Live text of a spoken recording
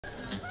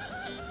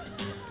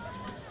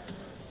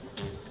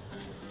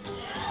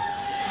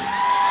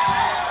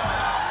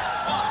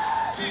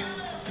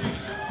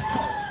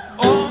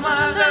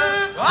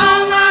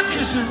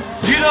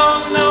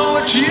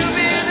what you've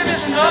been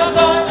missing, oh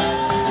boy,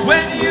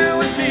 when you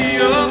with me,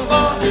 oh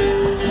boy.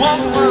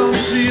 Want the world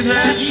to see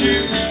that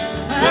you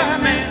were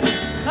meant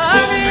for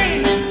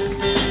me.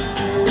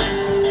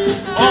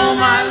 All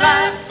my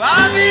life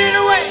I've been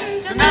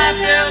away. Tonight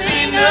there'll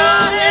be no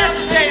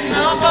hesitating,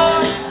 oh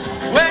boy,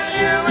 when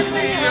you with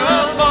me,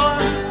 oh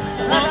boy.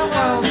 Want the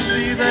world to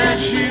see that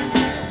you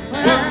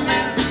were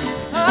meant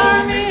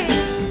for me.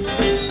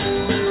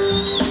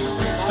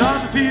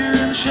 Stars appear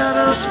and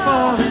shadows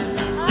falling.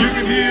 You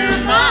can hear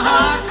my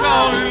heart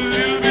calling. A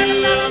little bit of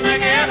love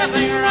make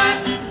everything right.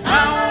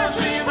 I wanna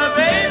see my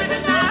baby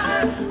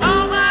tonight.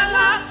 All my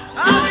life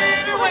I've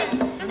been away.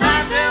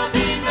 Tonight there'll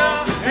be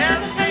no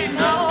hesitating,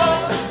 no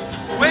boy,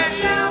 when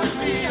you're with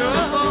me, oh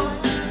boy.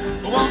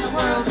 I want the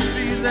world to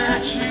see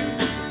that you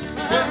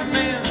were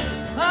meant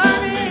for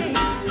me.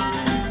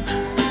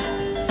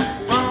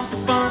 Bum,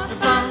 bum,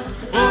 bum,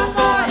 oh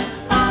boy.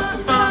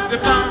 Bum, bum,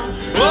 bum,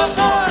 oh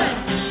boy.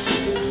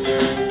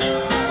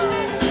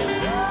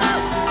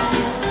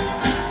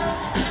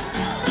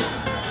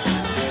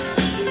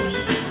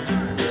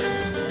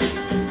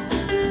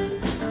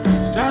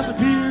 Stars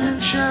appear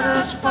and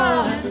shadows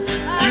falling.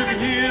 You can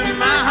hear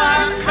my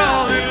heart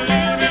calling. A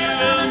little bit of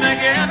love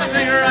make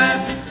everything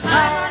right. I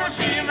wanna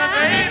see my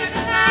baby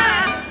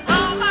tonight.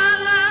 All my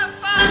life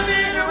I've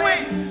been away.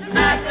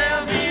 Tonight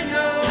there'll be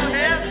no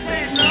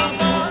hesitation, no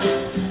more.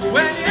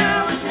 When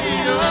you're with me,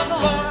 oh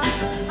boy,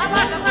 I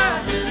want the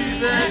world to see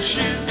that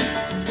you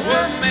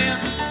were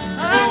meant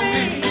for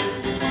me.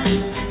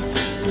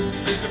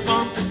 It's the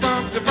bump, the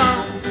bump, the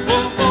bump,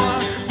 oh boy.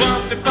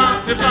 Bump, the bump,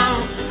 the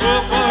bump,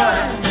 oh boy.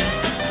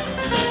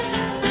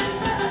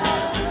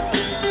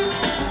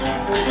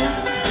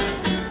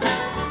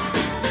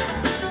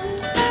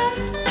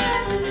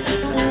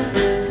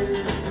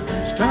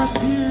 Stars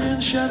appear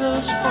and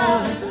shadows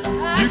falling.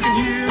 You can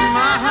hear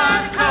my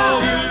heart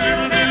calling. A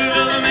little bit of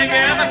love make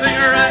everything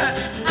right.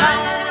 I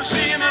wanna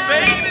see my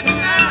baby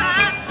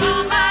tonight.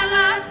 All my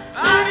life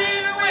I've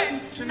been away.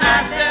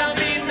 Tonight there'll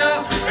be no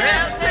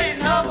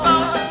hesitating, no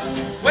boy,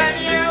 when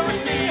you're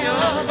with me,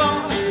 oh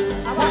boy.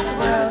 I want the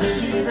world to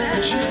see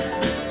that you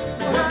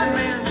were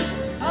meant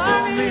for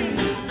me.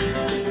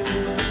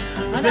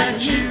 That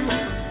you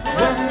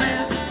were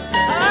meant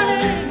for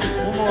me.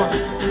 One more.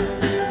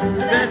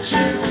 That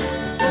you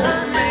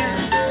were meant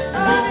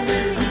for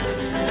me.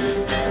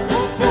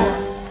 Oh boy.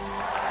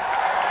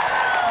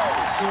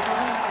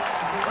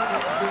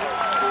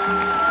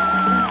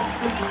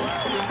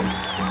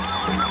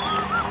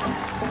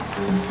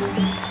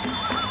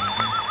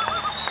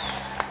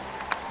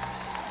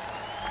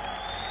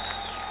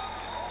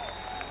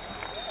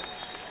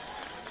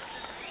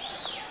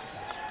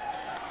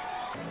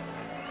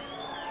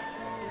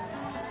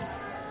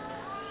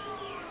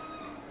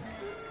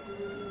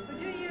 We'll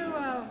do you,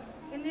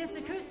 in this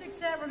acoustic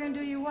set, we're going to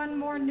do you one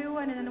more new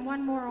one and then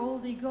one more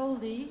oldie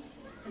goldie.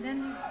 And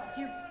then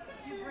you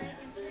break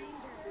and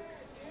change it.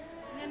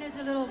 And then there's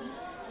a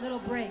little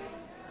break.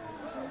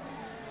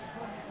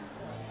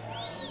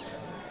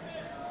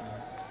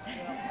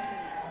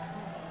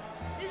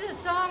 This is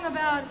a song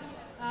about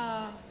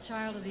a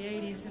child of the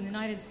 80s in the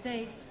United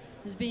States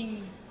as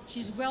being,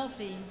 she's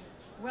wealthy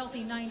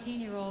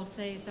 19-year-old,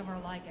 say somewhere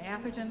like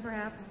Atherton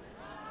perhaps,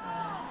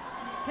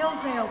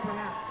 Hillsdale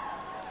perhaps.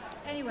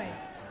 Anyway,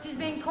 she's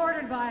being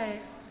courted by a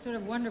sort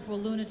of wonderful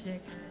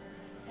lunatic,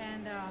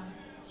 and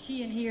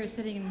she and he are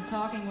sitting and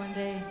talking one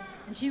day,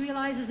 and she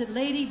realizes that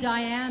Lady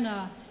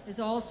Diana is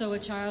also a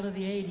child of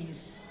the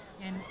 80s,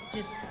 and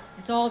just,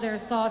 it's all their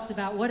thoughts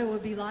about what it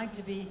would be like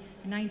to be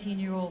a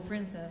 19-year-old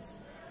princess.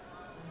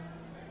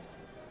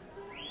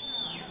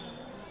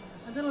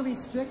 A little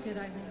restricted,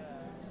 I think.